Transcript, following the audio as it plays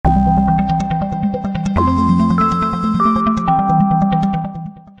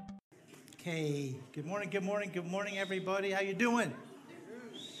Good morning, everybody. How you doing?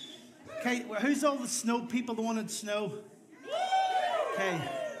 Okay, well, who's all the snow people that wanted snow? Okay.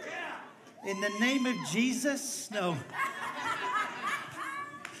 In the name of Jesus, snow.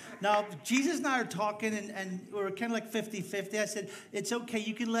 Now, Jesus and I are talking, and we were kind of like 50-50. I said, it's okay,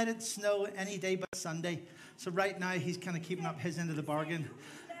 you can let it snow any day but Sunday. So right now, he's kind of keeping up his end of the bargain.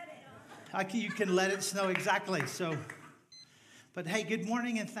 You can let it snow, exactly. But hey, good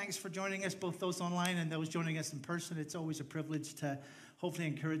morning, and thanks for joining us, both those online and those joining us in person. It's always a privilege to hopefully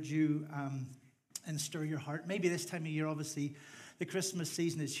encourage you and stir your heart. Maybe this time of year, obviously, the Christmas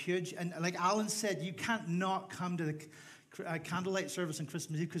season is huge. And like Alan said, you can't not come to the candlelight service on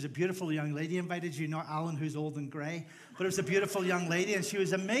Christmas Eve because a beautiful young lady invited you, not Alan, who's old and grey, but it was a beautiful young lady, and she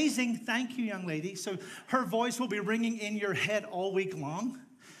was amazing. Thank you, young lady. So her voice will be ringing in your head all week long.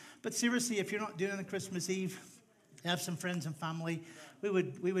 But seriously, if you're not doing it on Christmas Eve, have some friends and family, we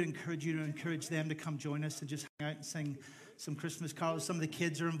would encourage you to encourage them to come join us and just hang out and sing some Christmas carols. Some of the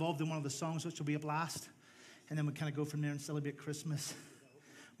kids are involved in one of the songs, which will be a blast. And then we kind of go from there and celebrate Christmas.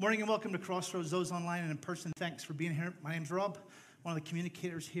 Morning and welcome to Crossroads. Those online and in person, thanks for being here. My name's Rob, one of the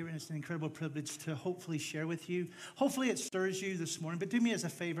communicators here, and it's an incredible privilege to hopefully share with you. Hopefully it stirs you this morning, but do me as a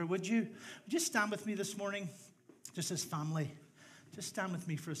favor, would you just stand with me this morning, just as family? Just stand with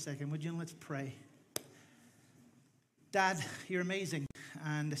me for a second, would you? And let's pray. Dad, you're amazing,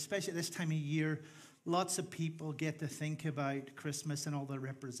 and especially at this time of year, lots of people get to think about Christmas and all that it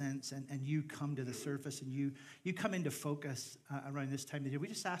represents, and you come to the surface, and you come into focus around this time of year. We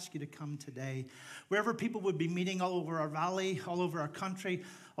just ask you to come today, wherever people would be meeting all over our valley, all over our country,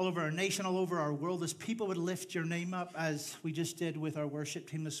 all over our nation, all over our world, as people would lift your name up, as we just did with our worship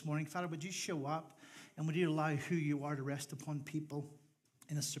team this morning. Father, would you show up, and would you allow who you are to rest upon people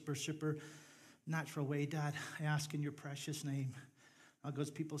in a super natural way, Dad? I ask in your precious name. All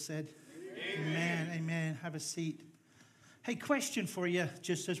God's people said, Amen. Amen. Have a seat. Hey, question for you,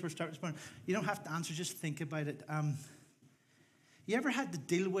 just as we're starting this morning. You don't have to answer, just think about it. You ever had to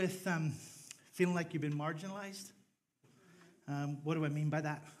deal with feeling like you've been marginalized? What do I mean by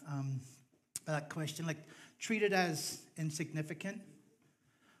that? By that question, like treated as insignificant,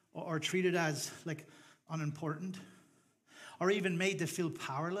 or treated as like unimportant, or even made to feel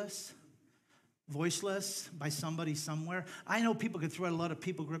powerless, voiceless by somebody somewhere. I know people could throw out a lot of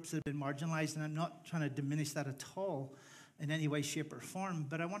people groups that have been marginalized, and I'm not trying to diminish that at all in any way, shape, or form,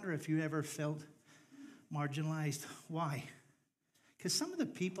 but I wonder if you ever felt marginalized. Why? Because some of the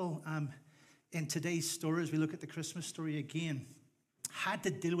people in today's story, as we look at the Christmas story again, had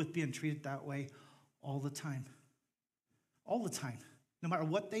to deal with being treated that way all the time. All the time. No matter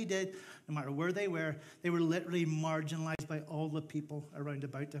what they did, no matter where they were literally marginalized by all the people around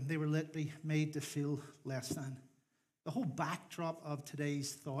about them. They were literally made to feel less than. The whole backdrop of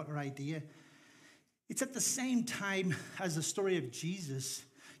today's thought or idea, it's at the same time as the story of Jesus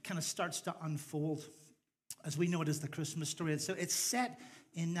kind of starts to unfold, as we know it as the Christmas story. And so it's set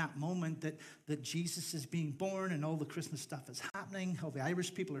in that moment that Jesus is being born and all the Christmas stuff is happening. All the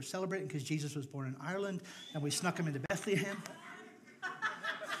Irish people are celebrating because Jesus was born in Ireland and we snuck him into Bethlehem.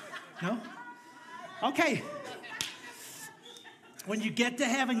 No? Okay. When you get to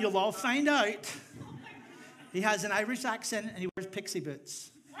heaven, you'll all find out he has an Irish accent and he wears pixie boots.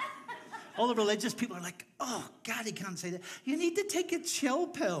 All the religious people are like, oh, God, he can't say that. You need to take a chill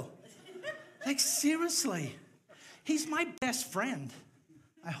pill. Like, seriously. He's my best friend.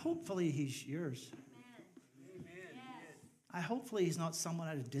 Hopefully he's yours. Hopefully he's not someone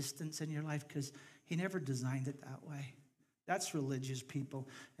at a distance in your life, because he never designed it that way. That's religious people,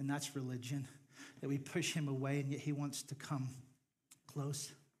 and that's religion, that we push him away, and yet he wants to come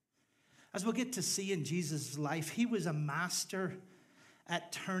close. As we'll get to see in Jesus' life, he was a master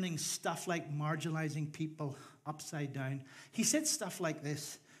at turning stuff like marginalizing people upside down. He said stuff like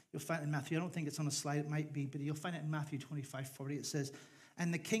this. You'll find it in Matthew. I don't think it's on a slide. It might be, but you'll find it in Matthew 25:40. It says,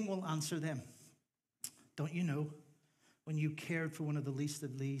 and the king will answer them, don't you know, when you cared for one of the least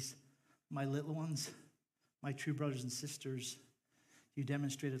of these, my little ones, my true brothers and sisters, you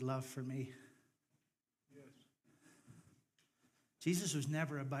demonstrated love for me. Yes. Jesus was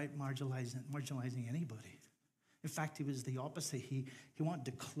never about marginalizing anybody. In fact, he was the opposite. He wanted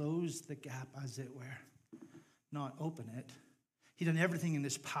to close the gap, as it were, not open it. He done everything in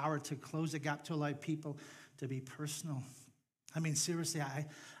his power to close the gap, to allow people to be personal. I mean, seriously,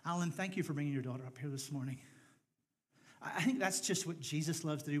 Alan, thank you for bringing your daughter up here this morning. I think that's just what Jesus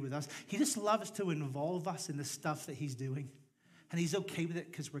loves to do with us. He just loves to involve us in the stuff that he's doing. And he's okay with it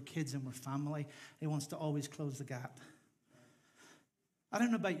because we're kids and we're family. He wants to always close the gap. I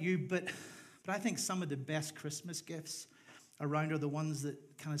don't know about you, but I think some of the best Christmas gifts around are the ones that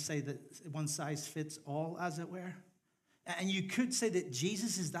kind of say that one size fits all, as it were. And you could say that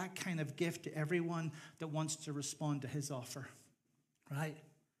Jesus is that kind of gift to everyone that wants to respond to his offer, right?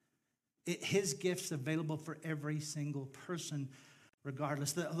 His gift's available for every single person,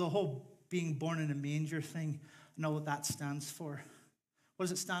 regardless. The whole being born in a manger thing, I know what that stands for. What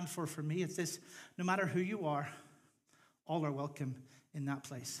does it stand for me? It's this: no matter who you are, all are welcome in that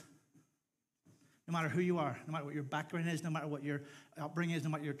place. No matter who you are, no matter what your background is, no matter what your upbringing is, no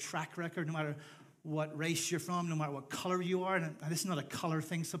matter your track record, no matter what race you're from, no matter what color you are. And this is not a color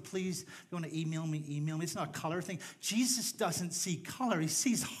thing, so please, if you want to email me, email me. It's not a color thing. Jesus doesn't see color. He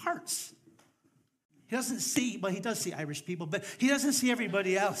sees hearts. He doesn't see, well, he does see Irish people, but he doesn't see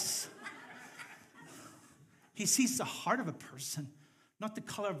everybody else. He sees the heart of a person, not the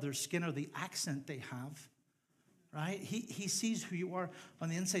color of their skin or the accent they have, right? He sees who you are on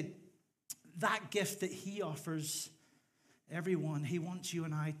the inside. That gift that he offers everyone, he wants you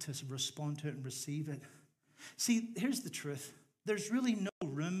and I to respond to it and receive it. See, here's the truth. There's really no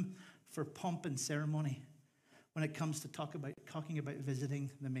room for pomp and ceremony when it comes to talking about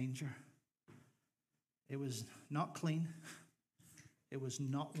visiting the manger. It was not clean. It was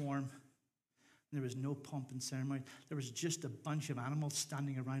not warm. There was no pomp and ceremony. There was just a bunch of animals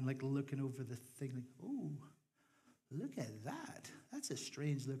standing around, like looking over the thing, like, oh, look at that. That's a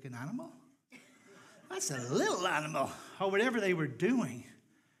strange looking animal. That's a little animal, or whatever they were doing.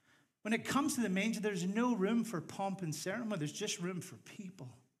 When it comes to the manger, there's no room for pomp and ceremony. There's just room for people.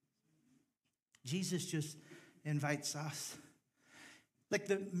 Jesus just invites us. Like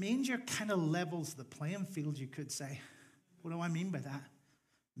the manger kind of levels the playing field, you could say. What do I mean by that?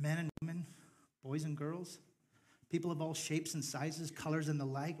 Men and women, boys and girls, people of all shapes and sizes, colors and the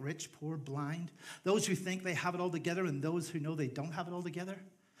like, rich, poor, blind, those who think they have it all together and those who know they don't have it all together.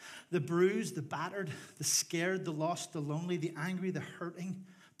 The bruised, the battered, the scared, the lost, the lonely, the angry, the hurting,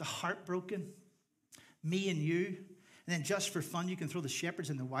 the heartbroken, me and you. And then just for fun, you can throw the shepherds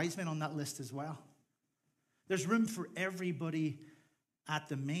and the wise men on that list as well. There's room for everybody at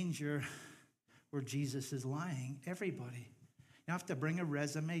the manger where Jesus is lying. Everybody. You don't have to bring a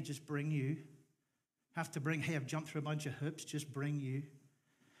resume, just bring you. You have to bring, hey, I've jumped through a bunch of hoops, just bring you. You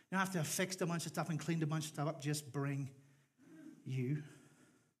don't have to have fixed a bunch of stuff and cleaned a bunch of stuff up, just bring you.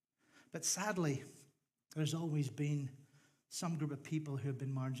 But sadly, there's always been some group of people who have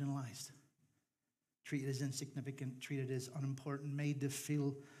been marginalized, treated as insignificant, treated as unimportant, made to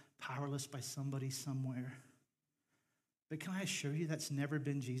feel powerless by somebody somewhere. But can I assure you that's never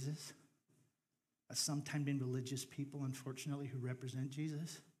been Jesus? That's sometimes been religious people, unfortunately, who represent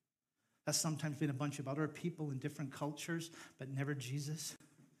Jesus. That's sometimes been a bunch of other people in different cultures, but never Jesus.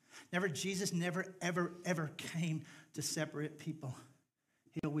 Jesus never, ever, ever came to separate people.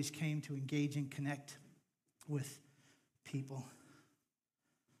 He always came to engage and connect with people.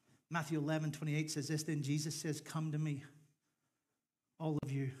 Matthew 11:28 says this, then Jesus says, come to me, all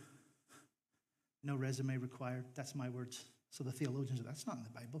of you. No resume required. That's my words. So the theologians are, that's not in the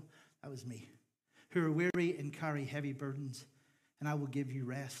Bible. That was me. Who are weary and carry heavy burdens, and I will give you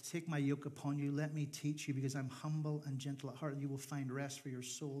rest. Take my yoke upon you. Let me teach you, because I'm humble and gentle at heart, and you will find rest for your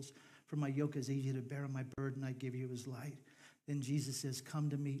souls. For my yoke is easy to bear, and my burden I give you is light. Then Jesus says,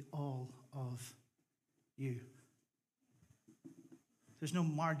 come to me, all of you. There's no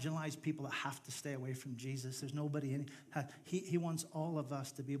marginalized people that have to stay away from Jesus. There's nobody. He wants all of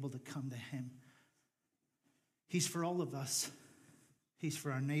us to be able to come to him. He's for all of us. He's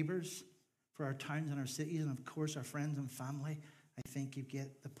for our neighbors, for our towns and our cities, and of course our friends and family. I think you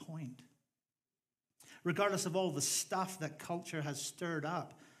get the point. Regardless of all the stuff that culture has stirred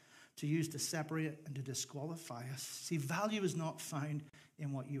up to use to separate and to disqualify us. See, value is not found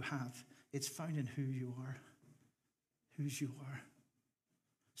in what you have. It's found in who you are. Whose you are.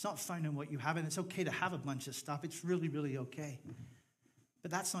 It's not found in what you have, and it's okay to have a bunch of stuff. It's really, really okay.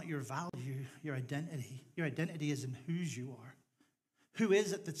 But that's not your value, your identity. Your identity is in whose you are. Who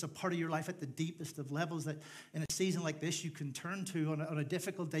is it that's a part of your life at the deepest of levels that in a season like this you can turn to, on a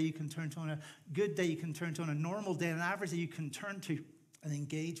difficult day you can turn to, on a good day you can turn to, on a normal day, an average day you can turn to and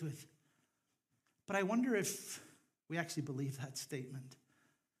engage with. But I wonder if we actually believe that statement.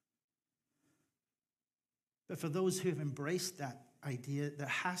 But for those who have embraced that idea, there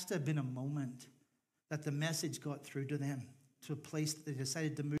has to have been a moment that the message got through to them, to a place that they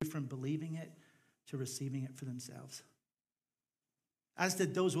decided to move from believing it to receiving it for themselves. As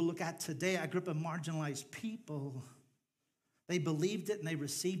did those we'll look at today, a group of marginalized people. They believed it and they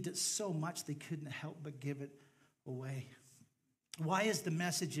received it so much they couldn't help but give it away. Why is the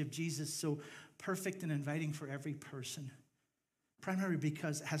message of Jesus so perfect and inviting for every person? Primarily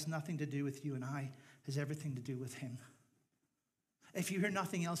because it has nothing to do with you and I. It has everything to do with him. If you hear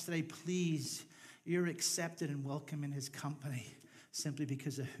nothing else today, please, you're accepted and welcome in his company simply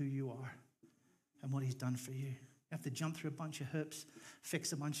because of who you are and what he's done for you. You have to jump through a bunch of hoops,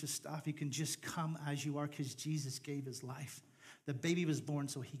 fix a bunch of stuff. You can just come as you are because Jesus gave his life. The baby was born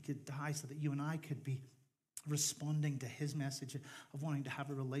so he could die, so that you and I could be responding to his message of wanting to have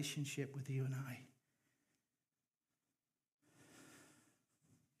a relationship with you and I.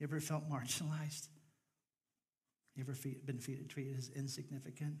 You ever felt marginalized? You ever been treated as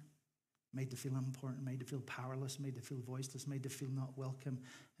insignificant? Made to feel unimportant, made to feel powerless, made to feel voiceless, made to feel not welcome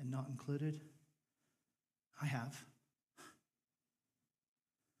and not included? I have.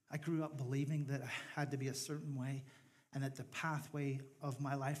 I grew up believing that I had to be a certain way and that the pathway of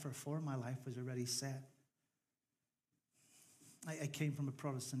my life or for my life was already set. I came from a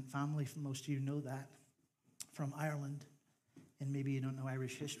Protestant family. Most of you know that. From Ireland. And maybe you don't know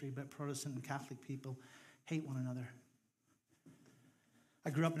Irish history, but Protestant and Catholic people hate one another. I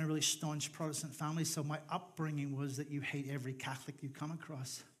grew up in a really staunch Protestant family, so my upbringing was that you hate every Catholic you come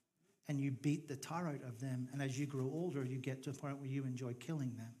across. And you beat the tar out of them. And as you grow older, you get to a point where you enjoy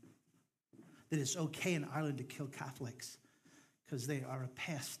killing them. That it's okay in Ireland to kill Catholics because they are a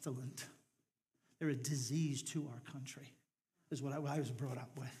pestilent. They're a disease to our country, is what I was brought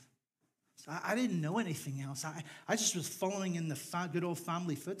up with. So I didn't know anything else. I just was following in the good old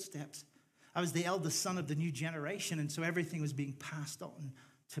family footsteps. I was the eldest son of the new generation, and so everything was being passed on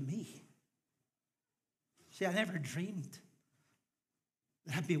to me. See, I never dreamed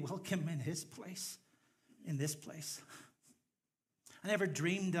that I'd be welcome in his place, in this place. I never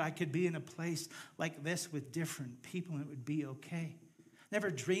dreamed that I could be in a place like this with different people and it would be okay. Never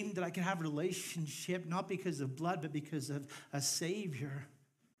dreamed that I could have a relationship, not because of blood, but because of a Savior.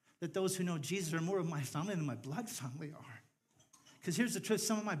 That those who know Jesus are more of my family than my blood family are. Because here's the truth,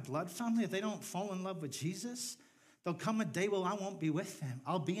 some of my blood family, if they don't fall in love with Jesus, there'll come a day, well, I won't be with them.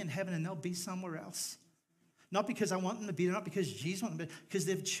 I'll be in heaven and they'll be somewhere else. Not because I want them to be there, not because Jesus wants them to be, because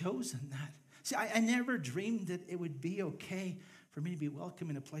they've chosen that. See, I never dreamed that it would be okay for me to be welcome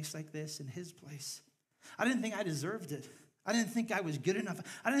in a place like this, in his place. I didn't think I deserved it. I didn't think I was good enough.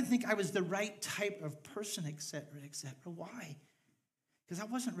 I didn't think I was the right type of person, etc., etc. Why? Because I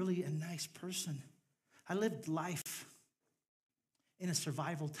wasn't really a nice person. I lived life in a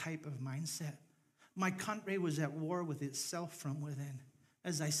survival type of mindset. My country was at war with itself from within.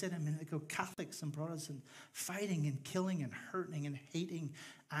 As I said a minute ago, Catholics and Protestants fighting and killing and hurting and hating,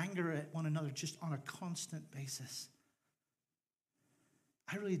 anger at one another just on a constant basis.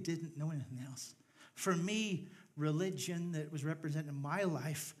 I really didn't know anything else. For me, religion that was represented in my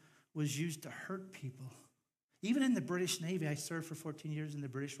life was used to hurt people. Even in the British Navy, I served for 14 years in the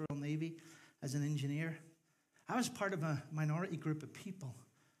British Royal Navy as an engineer. I was part of a minority group of people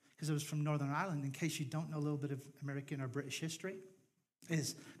because I was from Northern Ireland. In case you don't know a little bit of American or British history,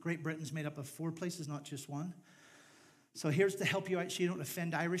 is Great Britain's made up of 4 places, not just one. So here's to help you out so you don't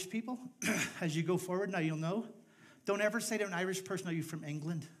offend Irish people as you go forward. Now you'll know. Don't ever say to an Irish person, are you from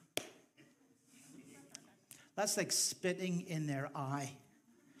England? That's like spitting in their eye.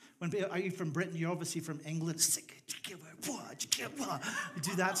 Are you from Britain? You're obviously from England. You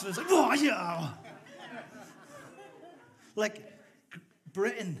do that, so it's like, oh, yeah. Like,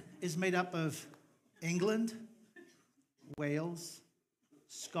 Britain is made up of England, Wales,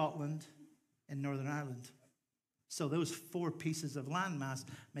 Scotland, and Northern Ireland. So those 4 pieces of landmass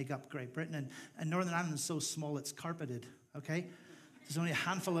make up Great Britain. And Northern Ireland is so small it's carpeted, okay? There's only a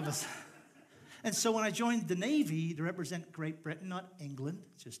handful of us. And so when I joined the Navy to represent Great Britain, not England,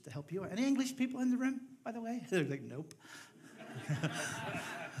 just to help you out. Any English people in the room, by the way? They're like, nope.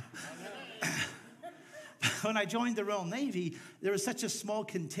 When I joined the Royal Navy, there was such a small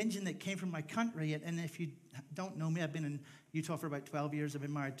contingent that came from my country. And if you don't know me, I've been in Utah for about 12 years. I've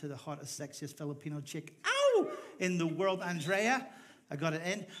been married to the hottest, sexiest Filipino chick, in the world, Andrea. I got it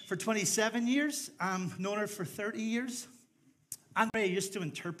in for 27 years. Known her for 30 years. Andrea used to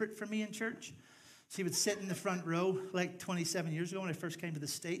interpret for me in church. She would sit in the front row like 27 years ago when I first came to the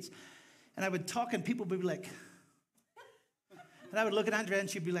States. And I would talk and people would be like, and I would look at Andrea and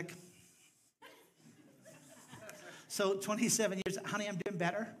she'd be like, so 27 years, honey, I'm doing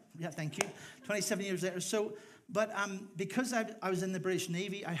better. Yeah, thank you. 27 years later. So, but because I was in the British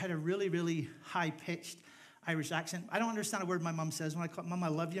Navy, I had a really, really high-pitched Irish accent. I don't understand a word my mom says when I call Mom, I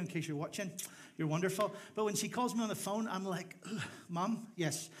love you, in case you're watching. You're wonderful. But when she calls me on the phone, I'm like, Mom,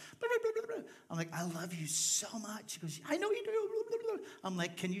 yes. I'm like, I love you so much. She goes, I know you do. I'm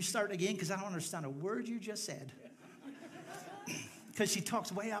like, can you start again? Because I don't understand a word you just said. Because she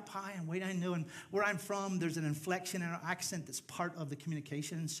talks way up high and way down low. And where I'm from, there's an inflection in her accent that's part of the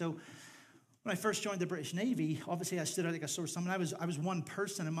communication. And so When I first joined the British Navy, obviously I stood out like a sore thumb. I was one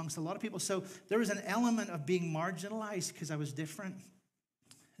person amongst a lot of people. So there was an element of being marginalized because I was different.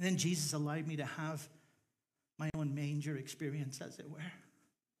 And then Jesus allowed me to have my own manger experience, as it were.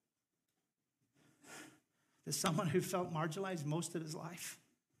 As someone who felt marginalized most of his life,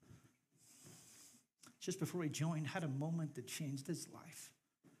 just before he joined, had a moment that changed his life.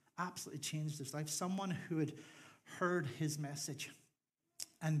 Absolutely changed his life. Someone who had heard his message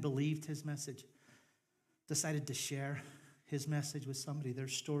and believed his message decided to share his message with somebody, their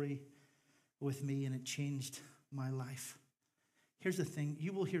story with me, and it changed my life. Here's the thing.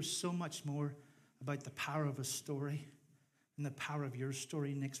 You will hear so much more about the power of a story and the power of your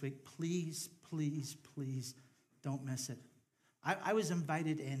story next week. Please, please, please don't miss it. I was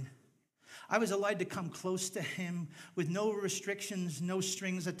invited in. I was allowed to come close to him with no restrictions, no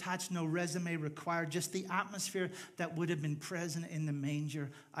strings attached, no resume required, just the atmosphere that would have been present in the manger.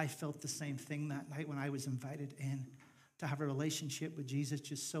 I felt the same thing that night when I was invited in to have a relationship with Jesus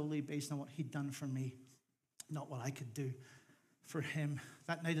just solely based on what he'd done for me, not what I could do for him.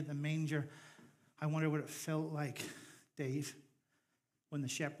 That night at the manger, I wonder what it felt like, Dave, when the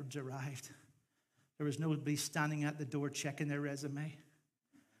shepherds arrived. There was nobody standing at the door checking their resume.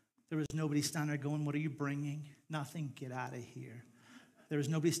 There was nobody standing there going, what are you bringing? Nothing, get out of here. There was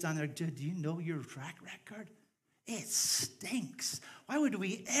nobody standing there, do you know your track record? It stinks. Why would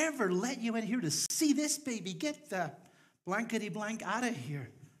we ever let you in here to see this baby? Get the blankety blank out of here.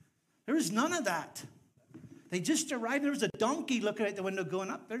 There was none of that. They just arrived. There was a donkey looking out the window going,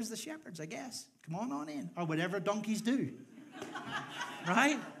 up there's the shepherds, I guess. Come on in. Or whatever donkeys do.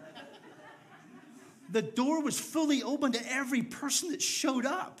 Right? The door was fully open to every person that showed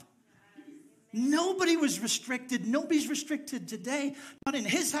up. Nobody was restricted. Nobody's restricted today. Not in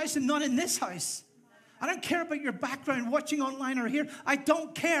his house and not in this house. I don't care about your background, watching online or here. I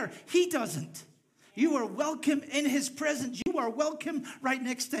don't care. He doesn't. You are welcome in his presence. You are welcome right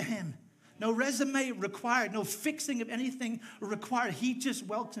next to him. No resume required. No fixing of anything required. He just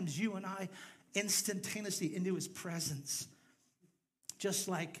welcomes you and I instantaneously into his presence. Just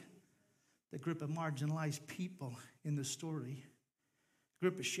like the group of marginalized people in the story. A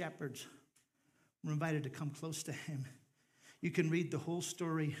group of shepherds were invited to come close to him. You can read the whole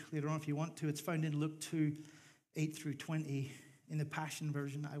story later on if you want to. It's found in Luke 2, 8 through 20. In the Passion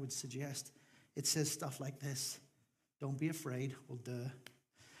Version, I would suggest. It says stuff like this. Don't be afraid. Well, duh.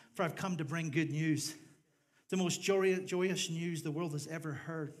 For I've come to bring good news. The most joyous news the world has ever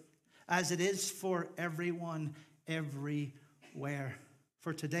heard. As it is for everyone, everywhere.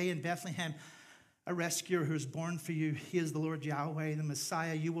 For today in Bethlehem, a rescuer who is born for you. He is the Lord Yahweh, the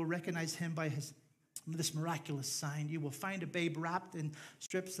Messiah. You will recognize him by this miraculous sign. You will find a babe wrapped in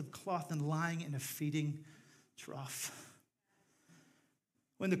strips of cloth and lying in a feeding trough.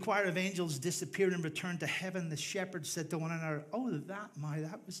 When the choir of angels disappeared and returned to heaven, the shepherds said to one another, oh,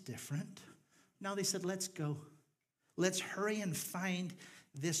 that was different. Now they said, let's go. Let's hurry and find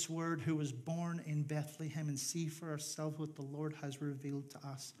this word who was born in Bethlehem and see for ourselves what the Lord has revealed to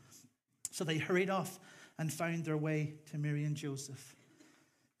us. So they hurried off and found their way to Mary and Joseph.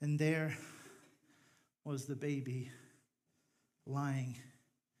 And there was the baby lying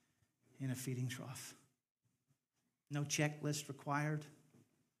in a feeding trough. No checklist required.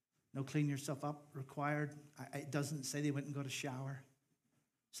 No clean yourself up required. It doesn't say they went and got a shower.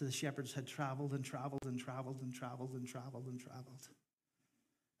 So the shepherds had traveled and traveled and traveled and traveled and traveled and traveled.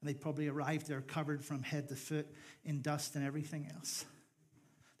 And they probably arrived there covered from head to foot in dust and everything else.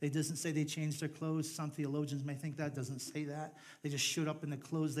 It doesn't say they changed their clothes. Some theologians may think that doesn't say that. They just showed up in the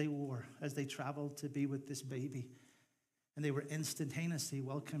clothes they wore as they traveled to be with this baby. And they were instantaneously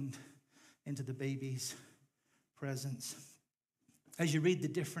welcomed into the baby's presence. As you read the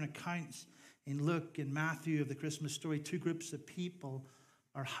different accounts in Luke and Matthew of the Christmas story, two groups of people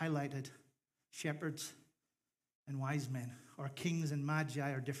are highlighted. Shepherds and wise men. Or kings and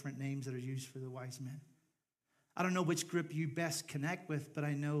magi are different names that are used for the wise men. I don't know which group you best connect with, but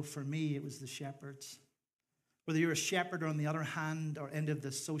I know for me it was the shepherds. Whether you're a shepherd or on the other hand or end of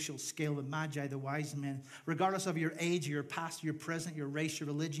the social scale, the magi, the wise men, regardless of your age, your past, your present, your race, your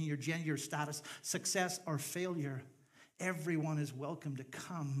religion, your gender, your status, success or failure, everyone is welcome to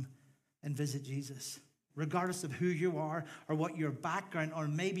come and visit Jesus. Regardless of who you are or what your background or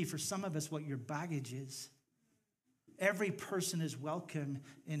maybe for some of us what your baggage is. Every person is welcome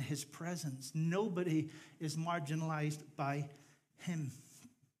in his presence. Nobody is marginalized by him.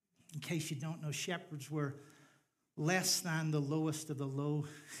 In case you don't know, shepherds were less than the lowest of the low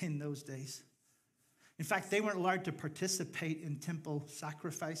in those days. In fact, they weren't allowed to participate in temple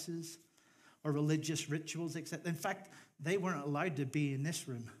sacrifices or religious rituals, except, in fact, they weren't allowed to be in this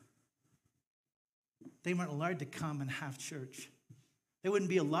room. they weren't allowed to come and have church. They wouldn't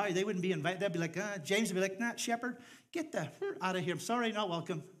be allowed. They wouldn't be invited. They'd be like, James would be like, nah, shepherd, get the out of here. I'm sorry, not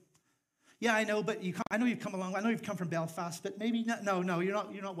welcome. Yeah, I know, but I know you've come along. I know you've come from Belfast, but maybe not. No, you're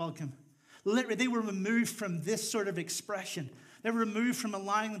not welcome. Literally, they were removed from this sort of expression. They were removed from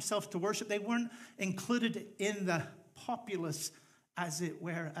allowing themselves to worship. They weren't included in the populace, as it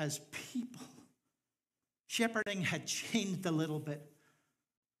were, as people. Shepherding had changed a little bit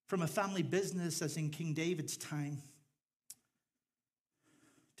from a family business, as in King David's time,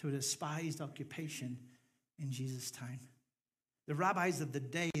 to a despised occupation in Jesus' time. The rabbis of the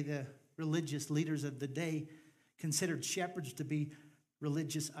day, the religious leaders of the day, considered shepherds to be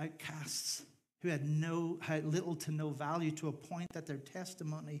religious outcasts who had little to no value, to a point that their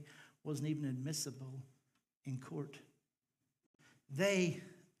testimony wasn't even admissible in court. They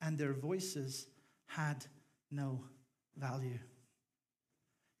and their voices had no value.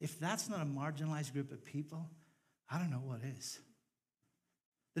 If that's not a marginalized group of people, I don't know what is.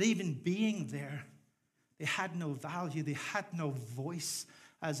 That even being there, they had no value, they had no voice,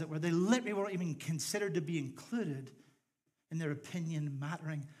 as it were. They literally weren't even considered to be included in their opinion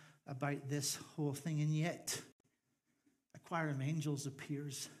mattering about this whole thing. And yet, a choir of angels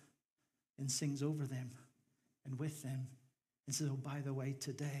appears and sings over them and with them and says, oh, by the way,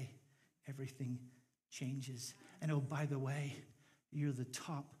 today, everything changes. And oh, by the way, you're the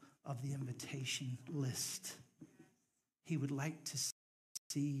top of the invitation list. He would like to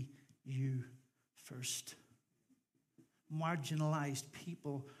see you first. Marginalized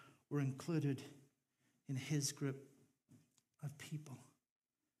people were included in his group of people.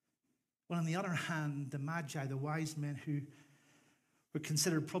 Well, on the other hand, the Magi, the wise men who were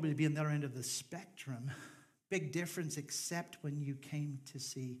considered probably to be on the other end of the spectrum, big difference except when you came to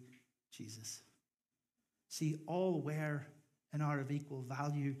see Jesus. See, all were and are of equal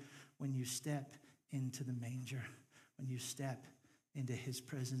value when you step into the manger, when you step into his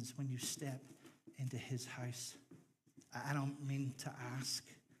presence, when you step into his house. I don't mean to ask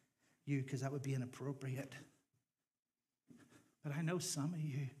you because that would be inappropriate. But I know some of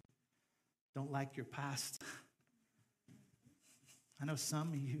you don't like your past. I know some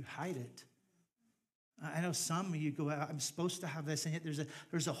of you hide it. I know some of you go, I'm supposed to have this, and yet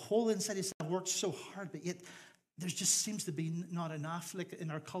there's a hole inside you. I've worked so hard, but yet there just seems to be not enough. Like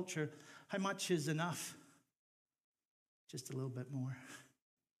in our culture, how much is enough? Just a little bit more.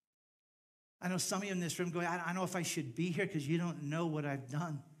 I know some of you in this room going, I don't know if I should be here because you don't know what I've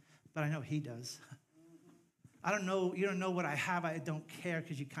done, but I know he does. I don't know, you don't know what I have. I don't care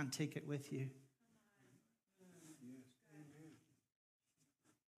because you can't take it with you.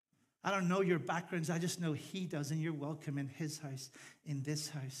 I don't know your backgrounds. I just know he does, and you're welcome in his house, in this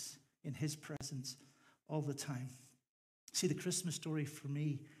house, in his presence all the time. See, the Christmas story for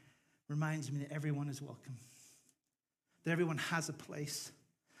me reminds me that everyone is welcome, that everyone has a place,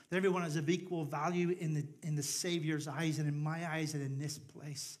 that everyone is of equal value in the Savior's eyes and in my eyes and in this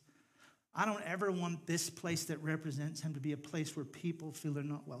place. I don't ever want this place that represents him to be a place where people feel they're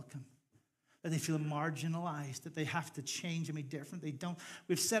not welcome, that they feel marginalized, that they have to change and be different. They don't.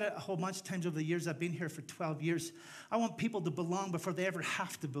 We've said it a whole bunch of times over the years. I've been here for 12 years. I want people to belong before they ever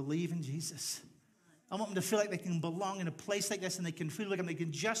have to believe in Jesus. I want them to feel like they can belong in a place like this, and they can feel like they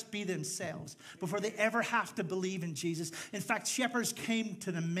can just be themselves before they ever have to believe in Jesus. In fact, shepherds came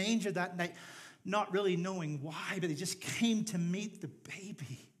to the manger that night not really knowing why, but they just came to meet the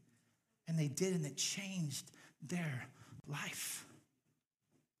baby. And they did, and it changed their life.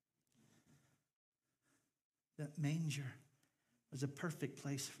 That manger was a perfect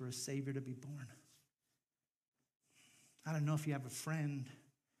place for a Savior to be born. I don't know if you have a friend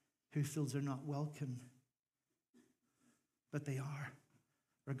who feels they're not welcome, but they are,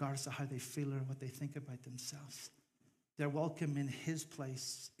 regardless of how they feel or what they think about themselves. They're welcome in his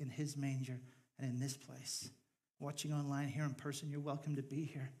place, in his manger, and in this place. Watching online, here in person, you're welcome to be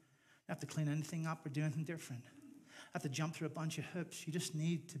here. You have to clean anything up or do anything different. Have to jump through a bunch of hoops. You just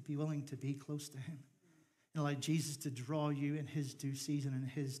need to be willing to be close to him and allow Jesus to draw you in his due season and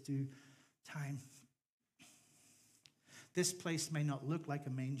his due time. This place may not look like a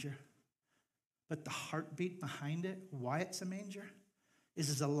manger, but the heartbeat behind it, why it's a manger, is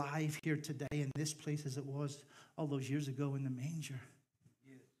as alive here today in this place as it was all those years ago in the manger.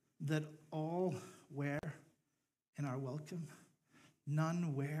 Yes. That all wear and are welcome.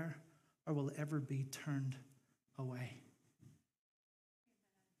 None wear or will ever be turned away.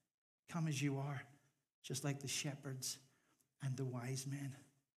 Come as you are, just like the shepherds and the wise men.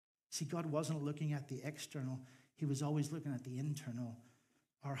 See, God wasn't looking at the external. He was always looking at the internal,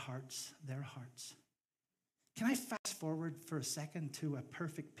 our hearts, their hearts. Can I fast forward for a second to a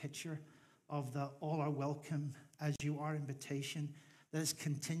perfect picture of the all are welcome as you are invitation that is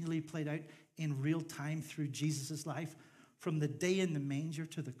continually played out in real time through Jesus' life, from the day in the manger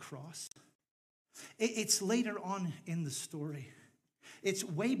to the cross. It's later on in the story. It's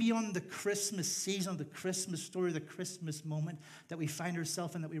way beyond the Christmas season, the Christmas story, the Christmas moment that we find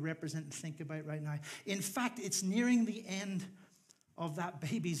ourselves in, that we represent and think about right now. In fact, it's nearing the end of that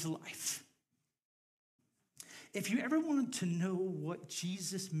baby's life. If you ever wanted to know what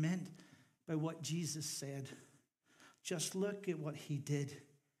Jesus meant by what Jesus said, just look at what he did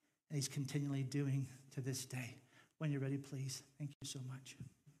and he's continually doing to this day. When you're ready, please. Thank you so much.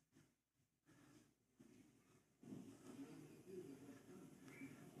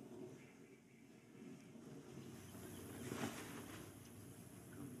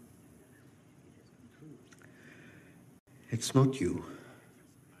 It's not you.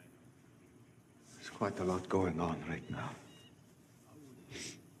 There's quite a lot going on right now.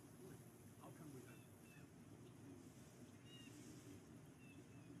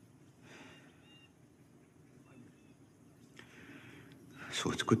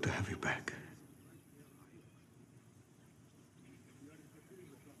 So it's good to have you back.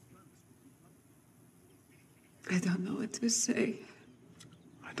 I don't know what to say.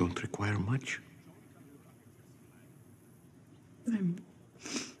 I don't require much. I'm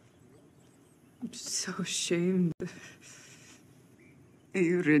so ashamed.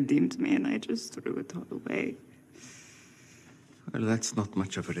 You redeemed me and I just threw it all away. Well, that's not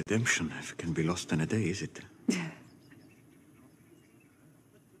much of a redemption if it can be lost in a day, is it?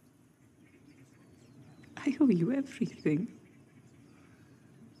 I owe you everything.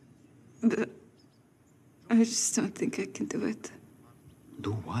 But I just don't think I can do it.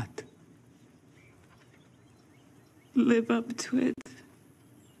 Do what? Live up to it.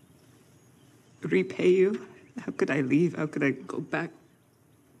 Repay you. How could I leave? How could I go back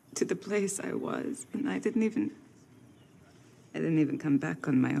to the place I was? And I didn't even come back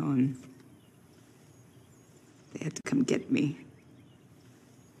on my own. They had to come get me.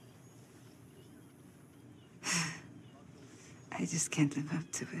 I just can't live up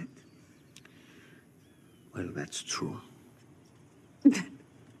to it. Well, that's true.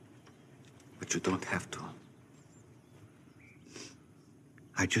 But you don't have to.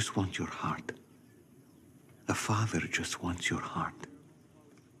 I just want your heart. A father just wants your heart.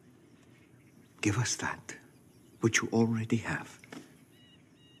 Give us that, which you already have.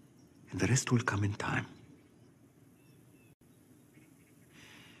 And the rest will come in time.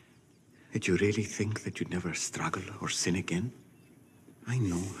 Did you really think that you'd never struggle or sin again? I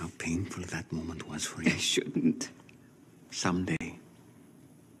know how painful that moment was for you. I shouldn't. Someday.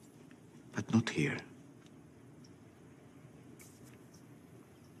 But not here.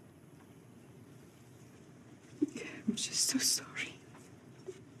 I'm just so sorry.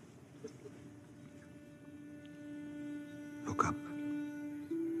 Look up.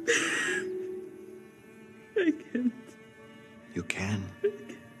 I can't. You can.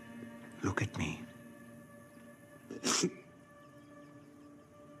 Look at me.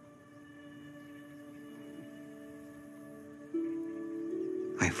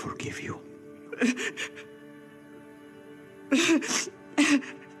 I forgive you. It's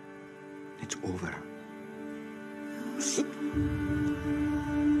over.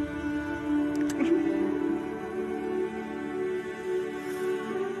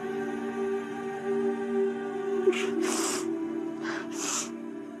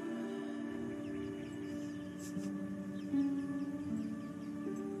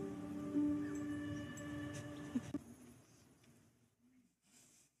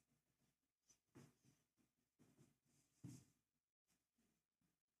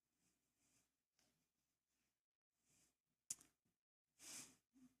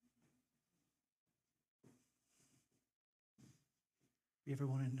 You ever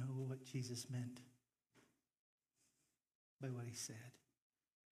want to know what Jesus meant by what he said?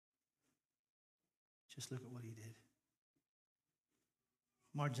 Just look at what he did.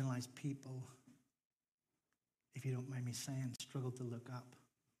 Marginalized people, if you don't mind me saying, struggle to look up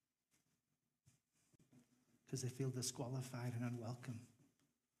because they feel disqualified and unwelcome,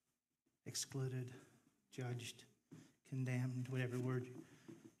 excluded, judged, condemned, whatever word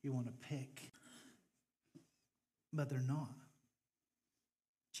you want to pick. But they're not.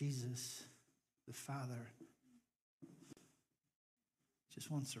 Jesus, the Father,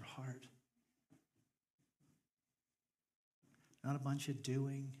 just wants their heart. Not a bunch of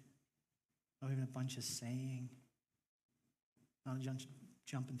doing, not even a bunch of saying, not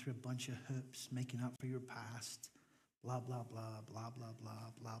jumping through a bunch of hoops, making up for your past, blah, blah, blah, blah, blah,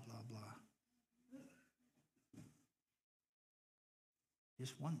 blah, blah, blah, blah. He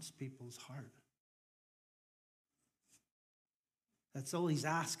just wants people's heart. That's all he's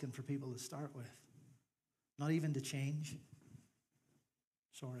asking for people to start with. Not even to change.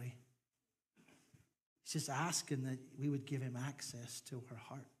 Sorry. He's just asking that we would give him access to our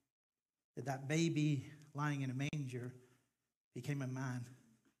heart. That baby lying in a manger became a man.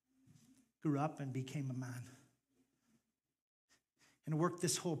 Grew up and became a man. And worked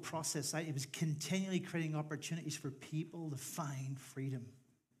this whole process out. It was continually creating opportunities for people to find freedom.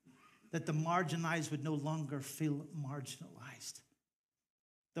 That the marginalized would no longer feel marginalized.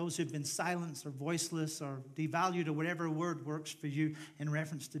 Those who've been silenced or voiceless or devalued or whatever word works for you in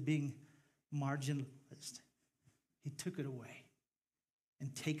reference to being marginalized. He took it away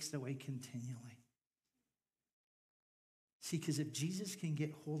and takes it away continually. See, because if Jesus can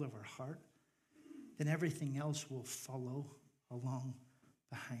get hold of our heart, then everything else will follow along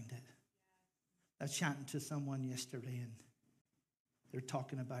behind it. I was chatting to someone yesterday, and they're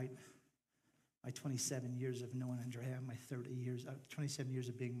talking about my 27 years of knowing Andrea, my 27 years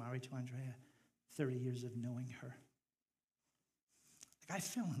of being married to Andrea, 30 years of knowing her. Like, I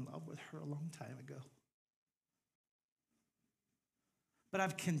fell in love with her a long time ago. But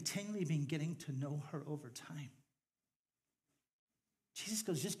I've continually been getting to know her over time. Jesus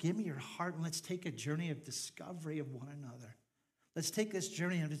goes, just give me your heart and let's take a journey of discovery of one another. Let's take this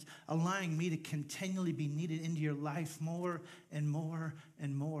journey of just allowing me to continually be needed into your life more and more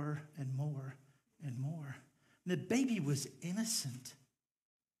and more and more and more. And the baby was innocent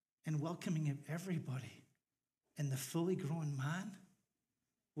and welcoming of everybody. And the fully grown man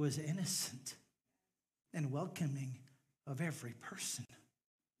was innocent and welcoming of every person.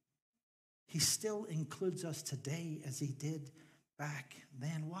 He still includes us today as he did back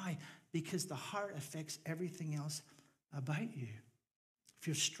then. Why? Because the heart affects everything else about you. If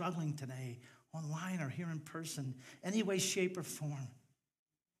you're struggling today, online or here in person, any way, shape, or form,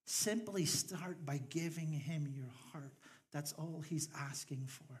 simply start by giving him your heart. That's all he's asking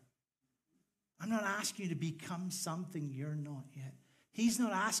for. I'm not asking you to become something you're not yet. He's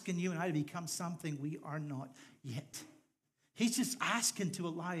not asking you and I to become something we are not yet. He's just asking to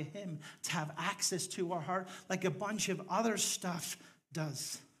allow him to have access to our heart like a bunch of other stuff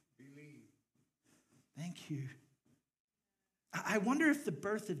does. Believe. Thank you. I wonder if the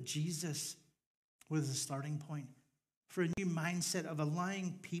birth of Jesus was a starting point for a new mindset of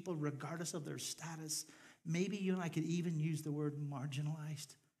allowing people, regardless of their status, maybe you and I could even use the word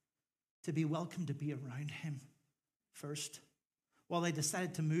marginalized, to be welcome to be around him first, while they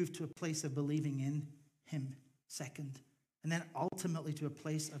decided to move to a place of believing in him second, and then ultimately to a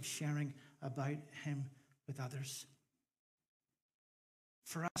place of sharing about him with others.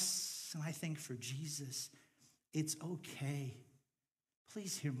 For us, and I think for Jesus, it's okay.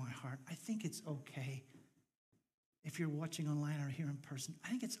 Please hear my heart. I think it's okay. If you're watching online or here in person, I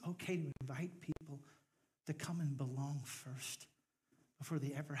think it's okay to invite people to come and belong first before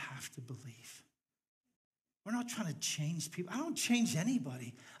they ever have to believe. We're not trying to change people. I don't change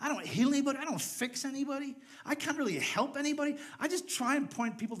anybody. I don't heal anybody. I don't fix anybody. I can't really help anybody. I just try and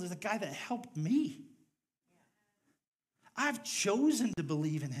point people to the guy that helped me. I've chosen to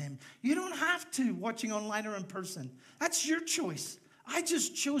believe in him. You don't have to, watching online or in person. That's your choice. I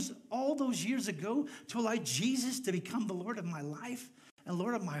just chose all those years ago to allow Jesus to become the Lord of my life and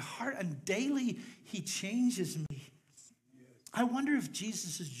Lord of my heart, and daily he changes me. Yes. I wonder if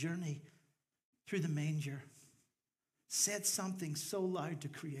Jesus' journey through the manger said something so loud to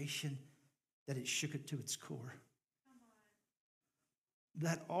creation that it shook it to its core.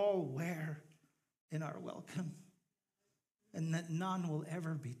 That all were in our welcome, and that none will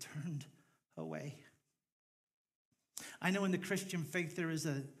ever be turned away. I know in the Christian faith there is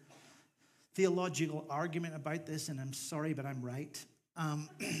a theological argument about this, and I'm sorry, but I'm right. I'm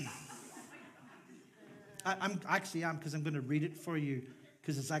because I'm going to read it for you,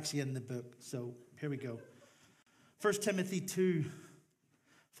 because it's actually in the book. So here we go. 1 Timothy 2,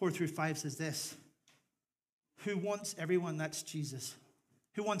 4-5 says this. Who wants everyone, that's Jesus,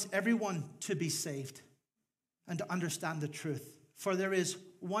 who wants everyone to be saved and to understand the truth. For there is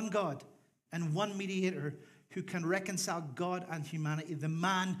one God and one mediator who can reconcile God and humanity, the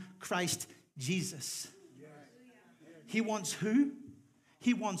man Christ Jesus. Yes. He wants who?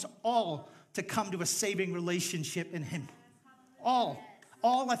 He wants all to come to a saving relationship in him. All.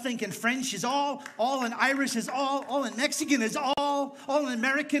 All, I think, in French is all in Irish is all in Mexican is all in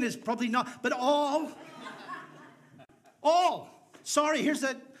American is probably not, but all. Sorry, here's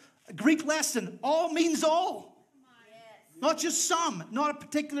a Greek lesson. All means all. Not just some, not a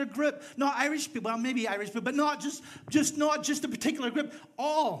particular group, not Irish people, well, maybe Irish people, but not just a particular group.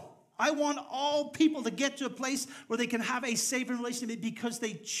 All I want all people to get to a place where they can have a saving relationship because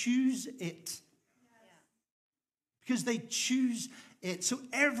they choose it. Because they choose it. So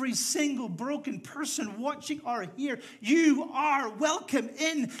every single broken person watching or here, you are welcome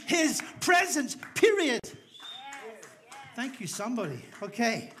in his presence, period. Thank you, somebody.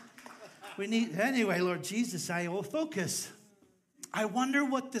 Okay. Anyway, Lord Jesus, I will focus. I wonder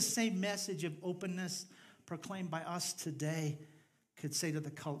what the same message of openness proclaimed by us today could say to the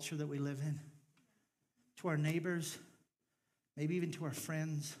culture that we live in, to our neighbors, maybe even to our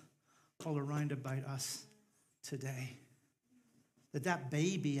friends all around about us today. That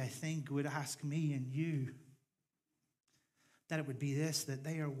baby, I think, would ask me and you, that it would be this, that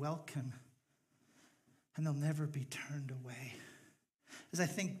they are welcome and they'll never be turned away. As I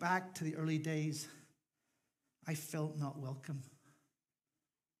think back to the early days, I felt not welcome.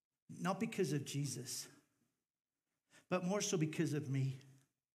 Not because of Jesus, but more so because of me.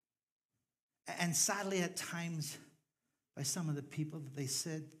 And sadly, at times, by some of the people that they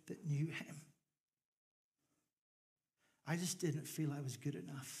said that knew him. I just didn't feel I was good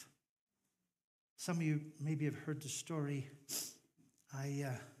enough. Some of you maybe have heard the story. I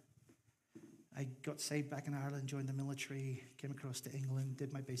got saved back in Ireland, joined the military, came across to England,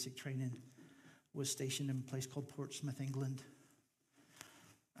 did my basic training, was stationed in a place called Portsmouth, England.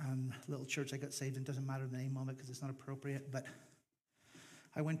 Little church I got saved in, doesn't matter the name of it because it's not appropriate, but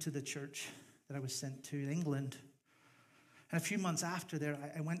I went to the church that I was sent to in England. And a few months after there,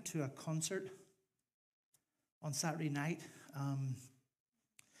 I went to a concert on Saturday night.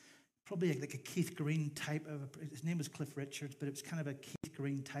 Probably like a Keith Green type of, his name was Cliff Richards, but it was kind of a Keith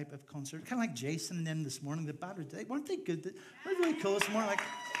Green type of concert. Kind of like Jason and them this morning, the band, weren't they good? They were really cool this morning, like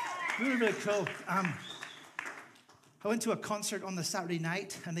really, really cool. I went to a concert on the Saturday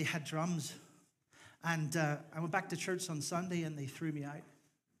night and they had drums. And I went back to church on Sunday and they threw me out.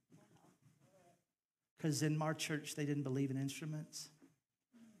 Because in our church, they didn't believe in instruments,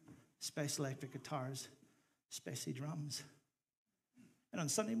 especially electric guitars, especially drums. And on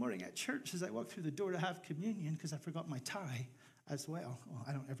Sunday morning at church, as I walked through the door to have communion, because I forgot my tie as well. Well,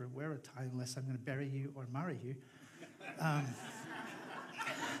 I don't ever wear a tie unless I'm going to bury you or marry you. And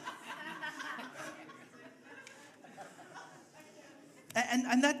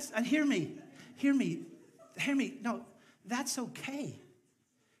hear me. No, that's okay.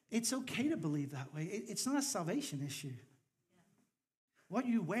 It's okay to believe that way. It's not a salvation issue. What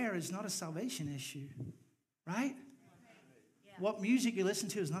you wear is not a salvation issue, right? What music you listen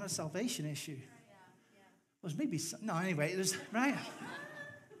to is not a salvation issue. Well, maybe no. Anyway, it was right.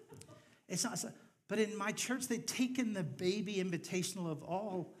 It's not. But in my church, they'd taken the baby invitational of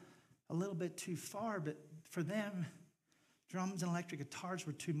all a little bit too far. But for them, drums and electric guitars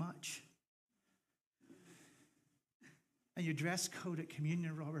were too much. And your dress code at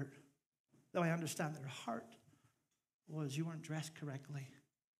communion, Robert, though I understand their heart was you weren't dressed correctly.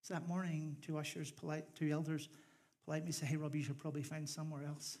 So that morning, two elders politely say, hey, Rob, you should probably find somewhere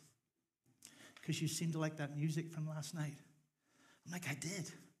else. Because you seem to like that music from last night. I'm like, I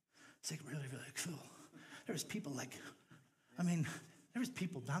did. It's like really, really cool. There was people there was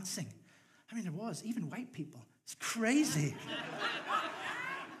people dancing. There was, even white people. It's crazy.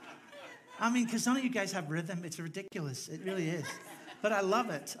 Because none of you guys have rhythm. It's ridiculous. It really is. But I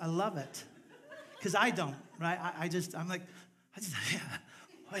love it. Because I don't, right?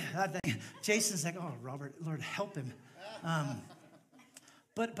 That thing. Jason's like, oh, Robert, Lord, help him.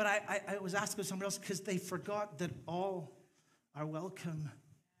 But I was asked about somewhere else because they forgot that all are welcome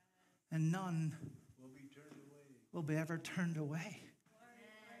and none will be ever turned away.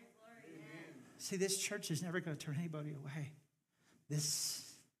 See, this church is never going to turn anybody away.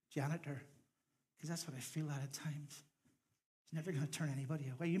 This janitor, because that's what I feel at times. It's never going to turn anybody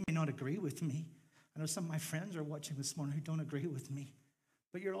away. You may not agree with me. I know some of my friends are watching this morning who don't agree with me.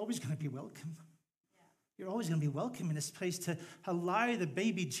 But you're always going to be welcome. You're always going to be welcome in this place to allow the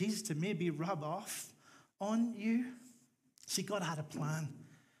baby Jesus to maybe rub off on you. See, God had a plan.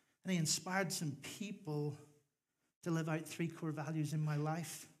 And he inspired some people to live out 3 core values in my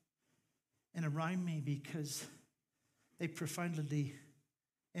life and around me because they profoundly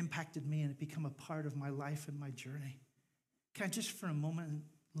impacted me and it become a part of my life and my journey. Can I just for a moment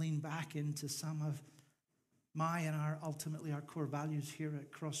lean back into some of my and ultimately our core values here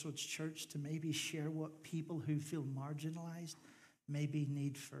at Crossroads Church to maybe share what people who feel marginalized maybe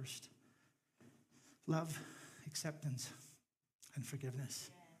need first. Love, acceptance, and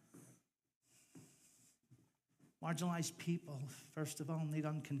forgiveness. Marginalized people, first of all, need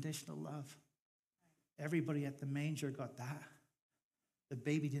unconditional love. Everybody at the manger got that. The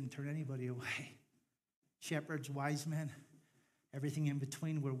baby didn't turn anybody away. Shepherds, wise men, Everything in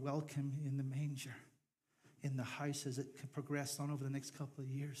between were welcome in the manger, in the house as it progressed on over the next couple of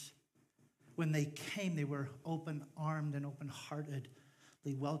years. When they came, they were open-armed and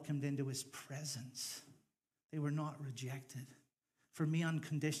open-heartedly welcomed into his presence. They were not rejected. For me,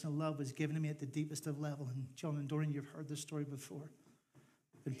 unconditional love was given to me at the deepest of level. And John and Doreen, you've heard this story before.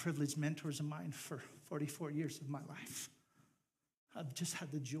 Been privileged mentors of mine for 44 years of my life. I've just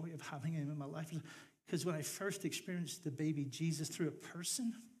had the joy of having him in my life. Because when I first experienced the baby Jesus through a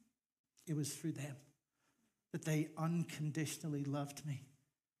person, it was through them that they unconditionally loved me.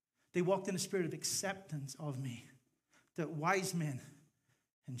 They walked in a spirit of acceptance of me, that wise men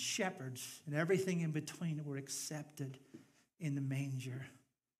and shepherds and everything in between were accepted in the manger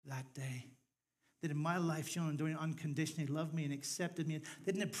that day. That in my life, John and Doreen unconditionally loved me and accepted me.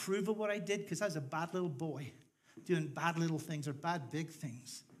 They didn't approve of what I did because I was a bad little boy doing bad little things or bad big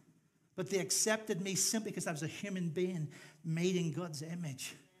things. But they accepted me simply because I was a human being made in God's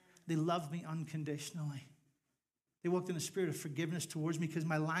image. They loved me unconditionally. They walked in a spirit of forgiveness towards me because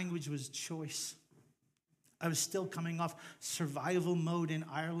my language was choice. I was still coming off survival mode in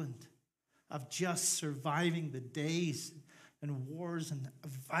Ireland of just surviving the days and wars and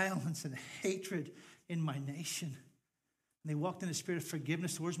violence and hatred in my nation. And they walked in a spirit of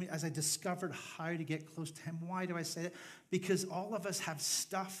forgiveness towards me as I discovered how to get close to him. Why do I say that? Because all of us have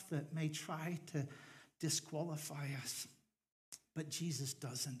stuff that may try to disqualify us. But Jesus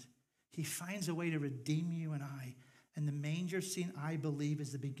doesn't. He finds a way to redeem you and I. And the manger scene, I believe,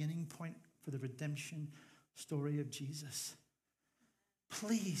 is the beginning point for the redemption story of Jesus.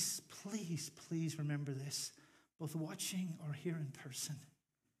 Please, please, please remember this, both watching or here in person.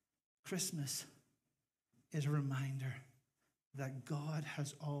 Christmas is a reminder that God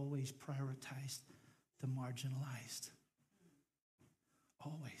has always prioritized the marginalized.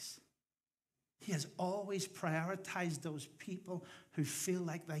 Always. He has always prioritized those people who feel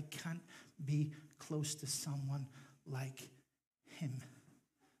like they can't be close to someone like him.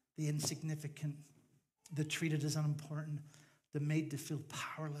 The insignificant, the treated as unimportant, the made to feel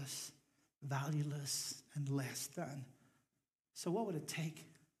powerless, valueless, and less than. So what would it take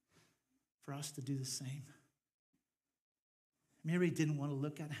for us to do the same? Mary didn't want to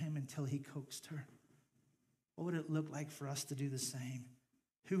look at him until he coaxed her. What would it look like for us to do the same?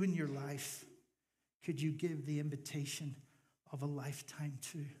 Who in your life could you give the invitation of a lifetime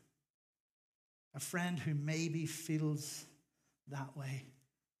to? A friend who maybe feels that way,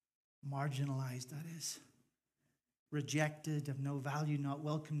 marginalized, that is, rejected, of no value, not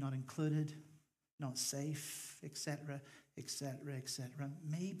welcome, not included, not safe, etc., etc., etc.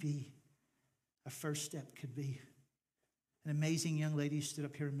 Maybe a first step could be an amazing young lady stood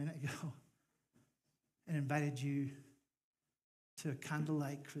up here a minute ago and invited you to a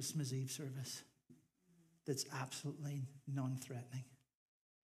candlelight Christmas Eve service that's absolutely non-threatening.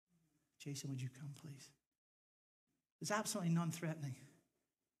 Jason, would you come, please? It's absolutely non-threatening.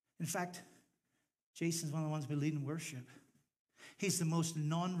 In fact, Jason's one of the ones we lead in worship. He's the most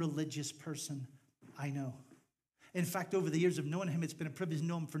non-religious person I know. In fact, over the years of knowing him, it's been a privilege to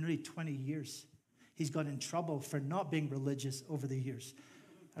know him for nearly 20 years. He's got in trouble for not being religious over the years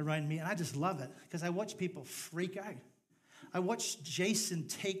around me, and I just love it because I watch people freak out. I watch Jason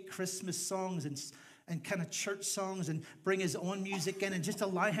take Christmas songs and kind of church songs and bring his own music in and just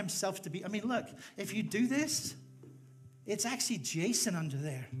allow himself to be. I mean, look, if you do this, it's actually Jason under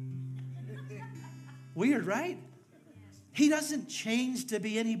there. Weird, right? He doesn't change to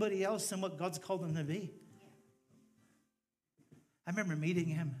be anybody else than what God's called him to be. I remember meeting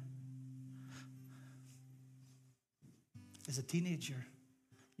him as a teenager,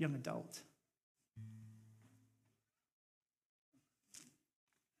 young adult.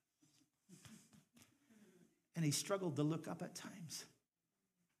 And he struggled to look up at times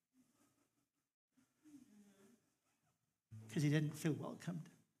because he didn't feel welcomed.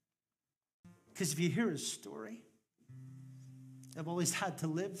 Because if you hear his story, I've always had to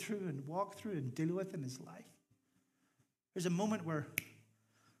live through and walk through and deal with in his life. There's a moment where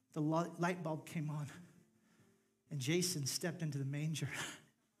the light bulb came on and Jason stepped into the manger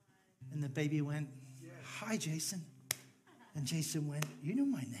and the baby went, "Hi, Jason." And Jason went, "You know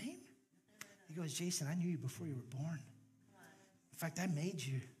my name?" He goes, "Jason, I knew you before you were born. In fact, I made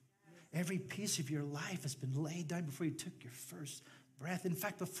you. Every piece of your life has been laid down before you took your first breath. In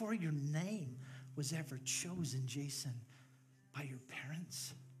fact, before your name was ever chosen, Jason, by your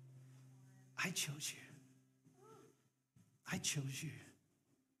parents, I chose you. I chose you."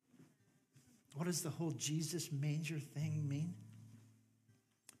 What does the whole Jesus manger thing mean?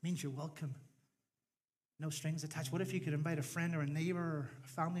 It means you're welcome. No strings attached. What if you could invite a friend or a neighbor or a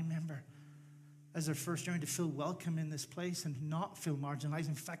family member as their first journey to feel welcome in this place and not feel marginalized.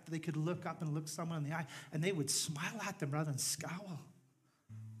 In fact, they could look up and look someone in the eye and they would smile at them rather than scowl.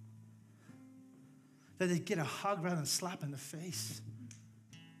 That they'd get a hug rather than slap in the face.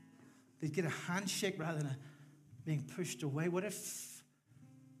 They'd get a handshake rather than being pushed away. What if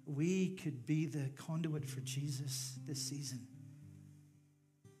we could be the conduit for Jesus this season?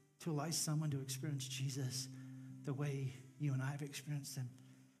 To allow someone to experience Jesus the way you and I have experienced him.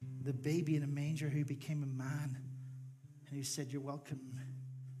 The baby in a manger who became a man and who said, you're welcome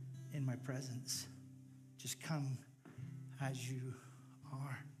in my presence. Just come as you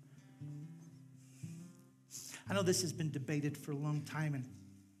are. I know this has been debated for a long time, and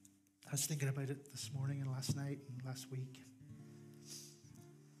I was thinking about it this morning and last night and last week.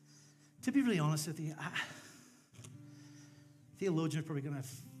 To be really honest with you, theologians are probably going to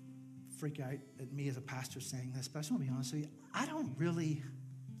freak out at me as a pastor saying this, but I just want to be honest with you. I don't really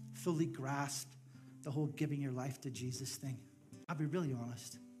fully grasp the whole giving your life to Jesus thing. I'll be really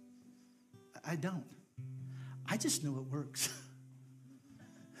honest. I don't. I just know it works.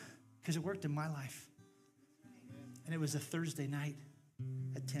 Because it worked in my life. And it was a Thursday night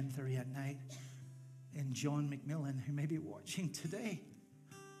at 10:30 at night. And John McMillan, who may be watching today,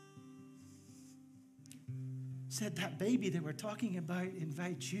 said that baby that we're talking about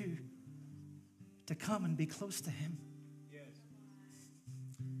invites you to come and be close to him. Yes.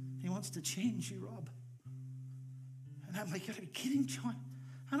 He wants to change you, Rob. And I'm like, you're kidding, John.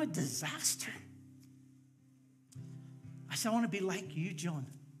 I'm a disaster. I said, I want to be like you, John.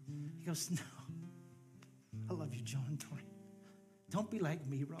 He goes, no. I love you, John. Don't be like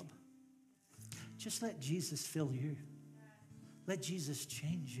me, Rob. Just let Jesus fill you. Let Jesus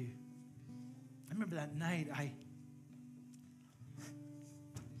change you. I remember that night I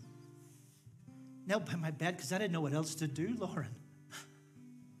knelt by my bed because I didn't know what else to do, Lauren.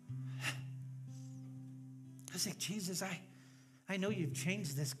 I was like, Jesus, I know you've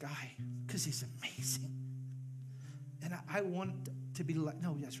changed this guy because he's amazing. And I want to be like,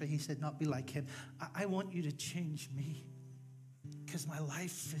 no, that's right. He said not be like him. I want you to change me because my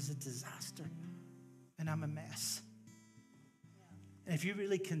life is a disaster and I'm a mess. And if you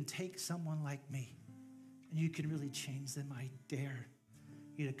really can take someone like me and you can really change them, I dare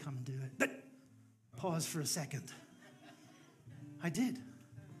you to come do it. But pause for a second. I did.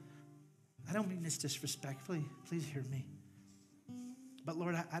 I don't mean this disrespectfully. Please hear me. But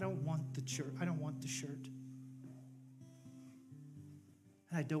Lord, I don't want the church. I don't want the shirt.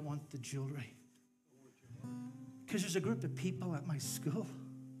 And I don't want the jewelry. Because there's a group of people at my school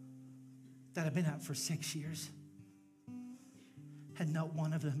that I've been at for 6 years. And not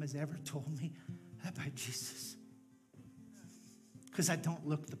one of them has ever told me about Jesus. Because I don't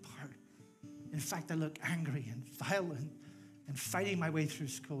look the part. In fact, I look angry and violent and fighting my way through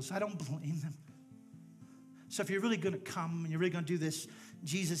school. So I don't blame them. So if you're really going to come and you're really going to do this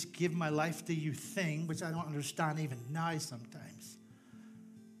Jesus give my life to you thing, which I don't understand even now sometimes,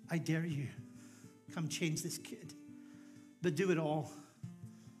 I dare you. Come change this kid. But do it all,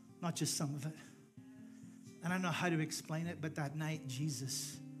 not just some of it. And I don't know how to explain it, but that night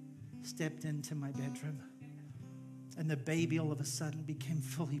Jesus stepped into my bedroom and the baby all of a sudden became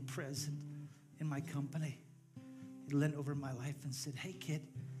fully present in my company. He leaned over my life and said, hey kid,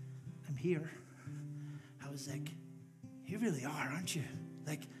 I'm here. I was like, you really are, aren't you?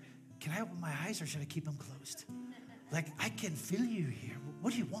 Like, can I open my eyes or should I keep them closed? Like, I can feel you here.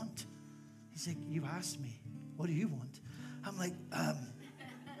 What do you want? He's like, you asked me, what do you want? I'm like,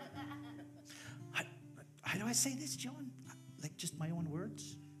 how do I say this, John? Like just my own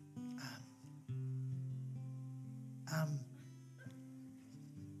words?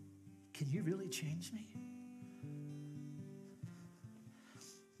 Can you really change me?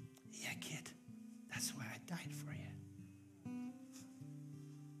 Yeah, kid, that's why I died for you.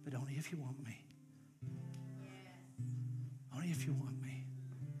 But only if you want me. Only if you want me.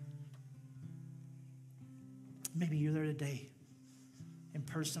 Maybe you're there today, in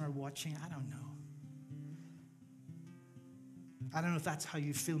person or watching, I don't know. I don't know if that's how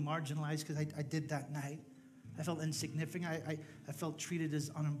you feel marginalized, because I did that night. I felt insignificant. I felt treated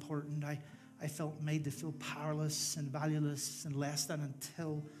as unimportant. I felt made to feel powerless and valueless and less than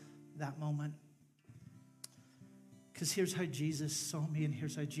until that moment. Because here's how Jesus saw me, and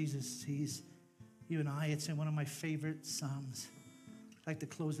here's how Jesus sees you and I. It's in one of my favorite Psalms. I'd like to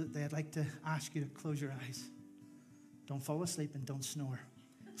close it there. I'd like to ask you to close your eyes. Don't fall asleep and don't snore.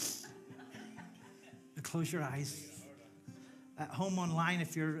 But close your eyes. At home online,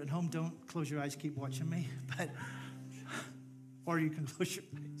 if you're at home, don't close your eyes. Keep watching me. Or you can close your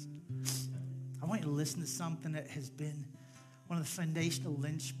eyes. I want you to listen to something that has been one of the foundational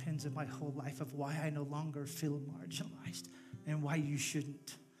linchpins of my whole life of why I no longer feel marginalized and why you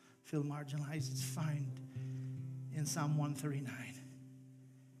shouldn't feel marginalized. It's found in Psalm 139.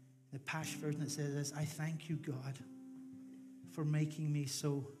 The Passion version, it says this: I thank you, God, for making me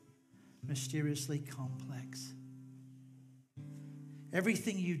so mysteriously complex.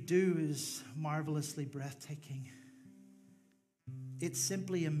 Everything you do is marvelously breathtaking. It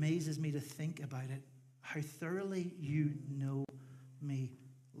simply amazes me to think about it, how thoroughly you know me,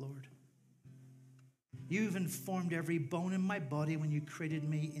 Lord. You even formed every bone in my body when you created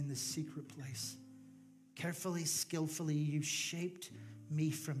me in the secret place. Carefully, skillfully, you shaped me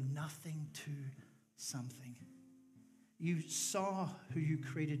from nothing to something. You saw who you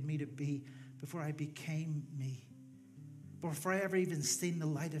created me to be before I became me. Before I ever even seen the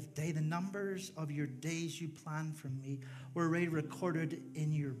light of day, the numbers of your days you planned for me were already recorded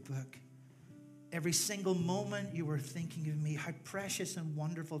in your book. Every single moment you were thinking of me, how precious and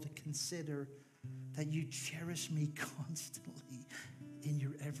wonderful to consider that you cherish me constantly in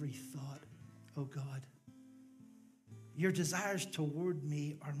your every thought, oh God. Your desires toward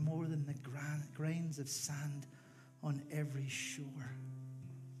me are more than the grains of sand on every shore.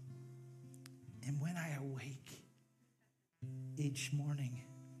 And when I awake each morning,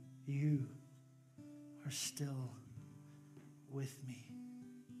 you are still with me.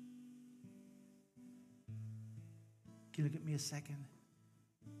 Can you look at me a second?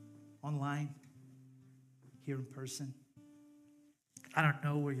 Online, here in person. I don't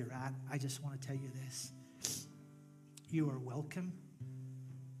know where you're at. I just want to tell you this. You are welcome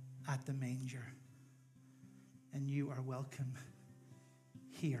at the manger. And you are welcome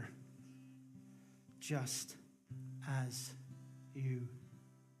here, just as you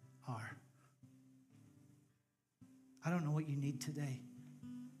are. I don't know what you need today,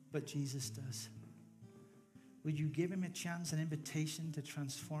 but Jesus does. Would you give him a chance, an invitation to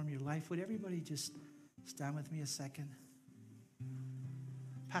transform your life? Would everybody just stand with me a second?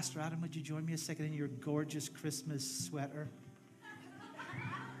 Pastor Adam, would you join me a second in your gorgeous Christmas sweater?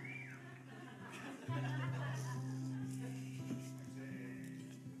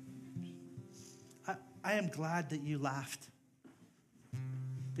 I am glad that you laughed,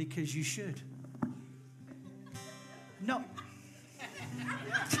 because you should. No.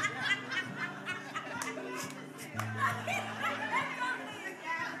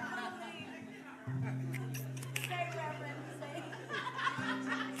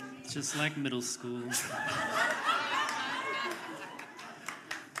 Just like middle school.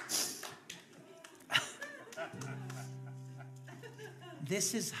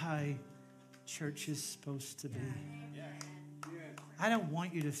 This is how church is supposed to be. I don't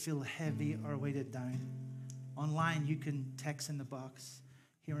want you to feel heavy or weighted down. Online, you can text in the box.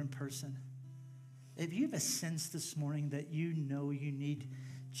 Here in person. If you have a sense this morning that you know you need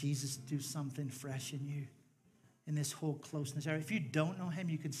Jesus to do something fresh in you, in this whole closeness area. If you don't know him,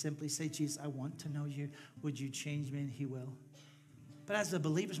 you can simply say, Jesus, I want to know you. Would you change me? And he will. But as a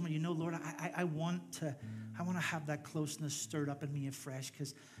believer, when you know, Lord, I want to have that closeness stirred up in me afresh,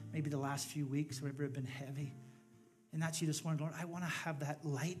 because maybe the last few weeks or whatever have been heavy. And that's you this morning, Lord. I want to have that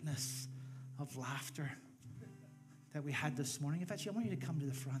lightness of laughter that we had this morning. If that's you, I want you to come to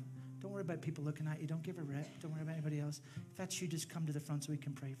the front. Don't worry about people looking at you. Don't give a rip. Don't worry about anybody else. If that's you, just come to the front so we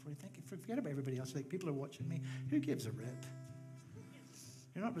can pray for you. Thank you. Forget about everybody else. Like, people are watching me. Who gives a rip?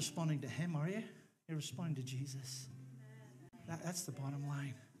 You're not responding to him, are you? You're responding to Jesus. That's the bottom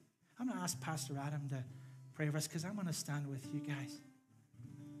line. I'm going to ask Pastor Adam to pray for us, because I'm going to stand with you guys.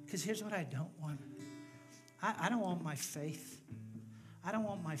 Because here's what I don't want. I don't want my faith. I don't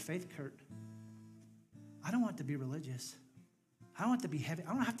want my faith, Kurt. I don't want to be religious. I don't want to be heavy.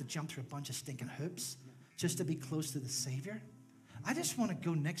 I don't have to jump through a bunch of stinking hoops just to be close to the Savior. I just want to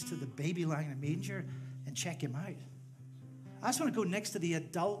go next to the baby lying in a manger and check him out. I just want to go next to the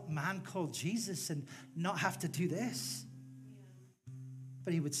adult man called Jesus and not have to do this.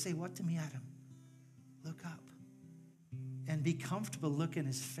 But he would say, what to me, Adam? Look up. And be comfortable, look in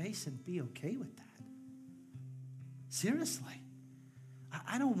his face, and be okay with that. Seriously.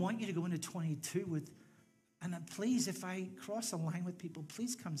 I don't want you to go into 22 with, and please, if I cross a line with people,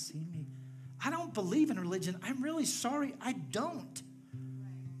 please come see me. I don't believe in religion. I'm really sorry. I don't.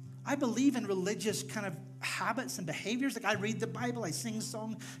 I believe in religious kind of habits and behaviors. Like, I read the Bible, I sing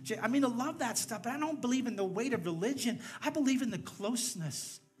songs. I mean, I love that stuff, but I don't believe in the weight of religion. I believe in the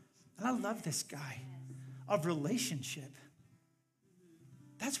closeness. And I love this guy of relationship.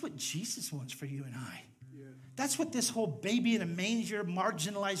 That's what Jesus wants for you and I. That's what this whole baby in a manger,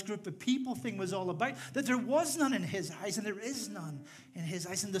 marginalized group of people thing was all about. That there was none in his eyes, and there is none in his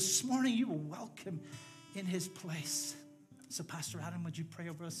eyes. And this morning, you were welcome in his place. So Pastor Adam, would you pray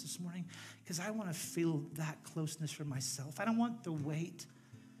over us this morning? Because I want to feel that closeness for myself. I don't want the weight.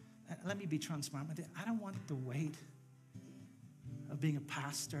 Let me be transparent with you. I don't want the weight of being a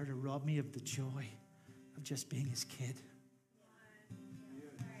pastor to rob me of the joy of just being his kid.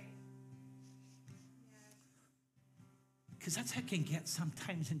 Because that's how it can get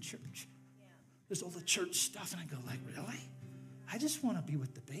sometimes in church. There's all the church stuff, and I go like, really? I just want to be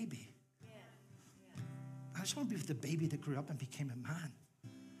with the baby. I just want to be with the baby that grew up and became a man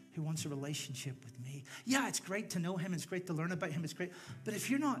who wants a relationship with me. Yeah, it's great to know him. It's great to learn about him. It's great. But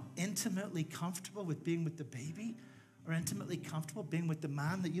if you're not intimately comfortable with being with the baby or intimately comfortable being with the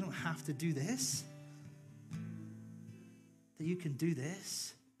man, that you don't have to do this, that you can do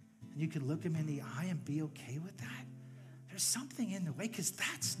this, and you can look him in the eye and be okay with that, there's something in the way, because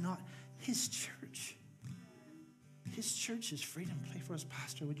that's not his church. His church is freedom. Play for us,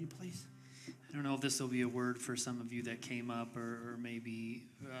 Pastor, would you please? I don't know if this will be a word for some of you that came up, or maybe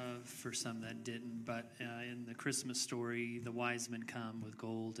for some that didn't, but in the Christmas story, the wise men come with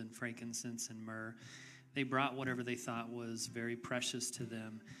gold and frankincense and myrrh. They brought whatever they thought was very precious to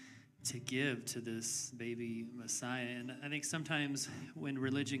them to give to this baby Messiah. And I think sometimes when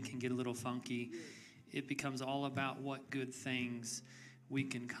religion can get a little funky, it becomes all about what good things we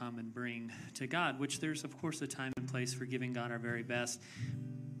can come and bring to God, which there's, of course, a time and place for giving God our very best.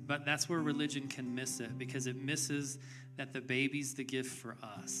 But that's where religion can miss it, because it misses that the baby's the gift for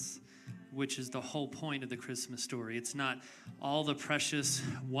us, which is the whole point of the Christmas story. It's not all the precious,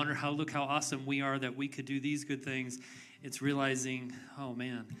 look how awesome we are that we could do these good things. It's realizing, oh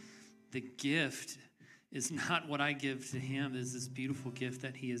man, the gift is not what I give to him, is this beautiful gift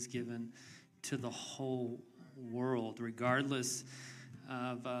that he has given to the whole world, regardless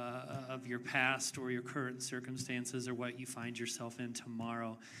of your past or your current circumstances or what you find yourself in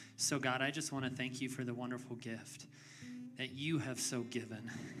tomorrow. So God, I just want to thank you for the wonderful gift that you have so given.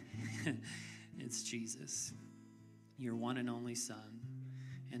 It's Jesus, your one and only Son,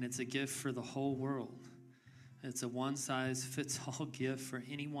 and it's a gift for the whole world. It's a one-size-fits-all gift for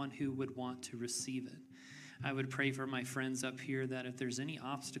anyone who would want to receive it. I would pray for my friends up here that if there's any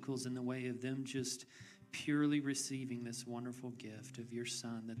obstacles in the way of them just purely receiving this wonderful gift of your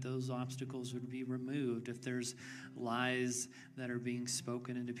Son, that those obstacles would be removed. If there's lies that are being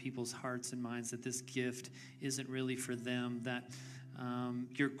spoken into people's hearts and minds, that this gift isn't really for them, that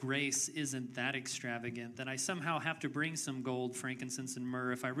your grace isn't that extravagant, that I somehow have to bring some gold, frankincense, and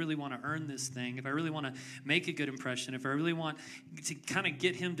myrrh if I really want to earn this thing, if I really want to make a good impression, if I really want to kind of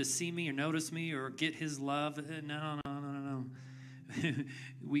get him to see me or notice me or get his love. No.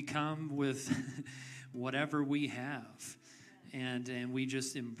 We come with whatever we have, and we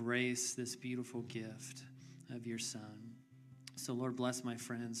just embrace this beautiful gift of your Son. So Lord, bless my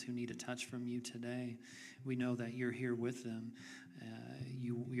friends who need a touch from you today. We know that you're here with them.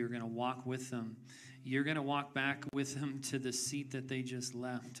 You're going to walk with them. You're going to walk back with them to the seat that they just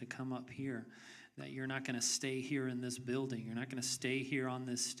left to come up here. That you're not going to stay here in this building. You're not going to stay here on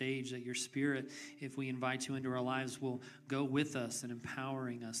this stage. That your Spirit, if we invite you into our lives, will go with us and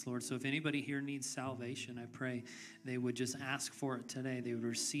empowering us, Lord. So if anybody here needs salvation, I pray they would just ask for it today. They would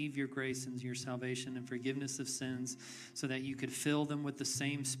receive your grace and your salvation and forgiveness of sins, so that you could fill them with the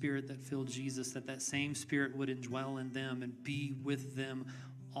same Spirit that filled Jesus, that same Spirit would indwell in them and be with them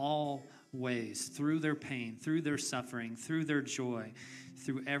always, through their pain, through their suffering, through their joy,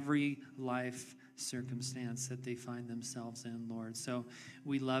 through every life circumstance that they find themselves in, Lord. So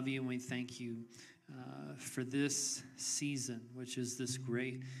we love you and we thank you for this season, which is this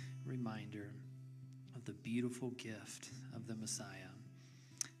great reminder of the beautiful gift of the Messiah.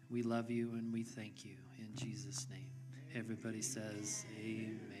 We love you and we thank you in Jesus' name. Everybody says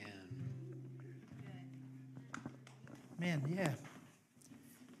amen. Man, yeah.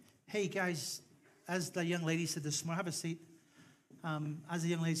 Hey, guys, as the young lady said this morning, have a seat. As the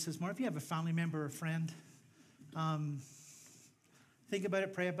young lady says more, if you have a family member or a friend, think about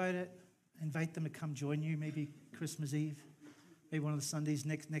it, pray about it, invite them to come join you, maybe Christmas Eve, maybe one of the Sundays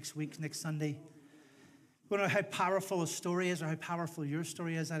next week, next Sunday. We don't know how powerful a story is or how powerful your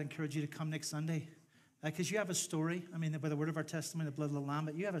story is. I'd encourage you to come next Sunday, because you have a story. I mean, by the word of our testimony, the blood of the Lamb,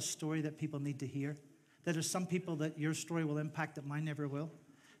 but you have a story that people need to hear. That there's some people that your story will impact that mine never will.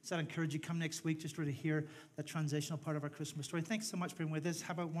 So I'd encourage you to come next week just to hear that transitional part of our Christmas story. Thanks so much for being with us.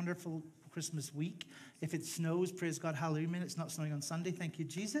 Have a wonderful Christmas week. If it snows, praise God, hallelujah. It's not snowing on Sunday. Thank you,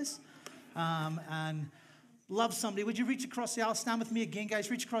 Jesus. And love somebody. Would you reach across the aisle? Stand with me again,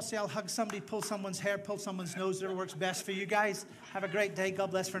 guys. Reach across the aisle, hug somebody, pull someone's hair, pull someone's nose. Whatever works best for you guys. Have a great day. God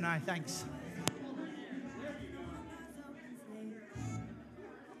bless for now. Thanks.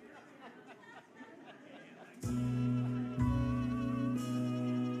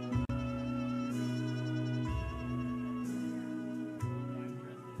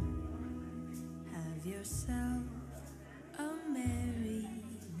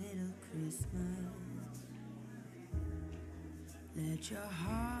 Let your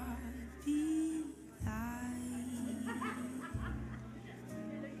heart be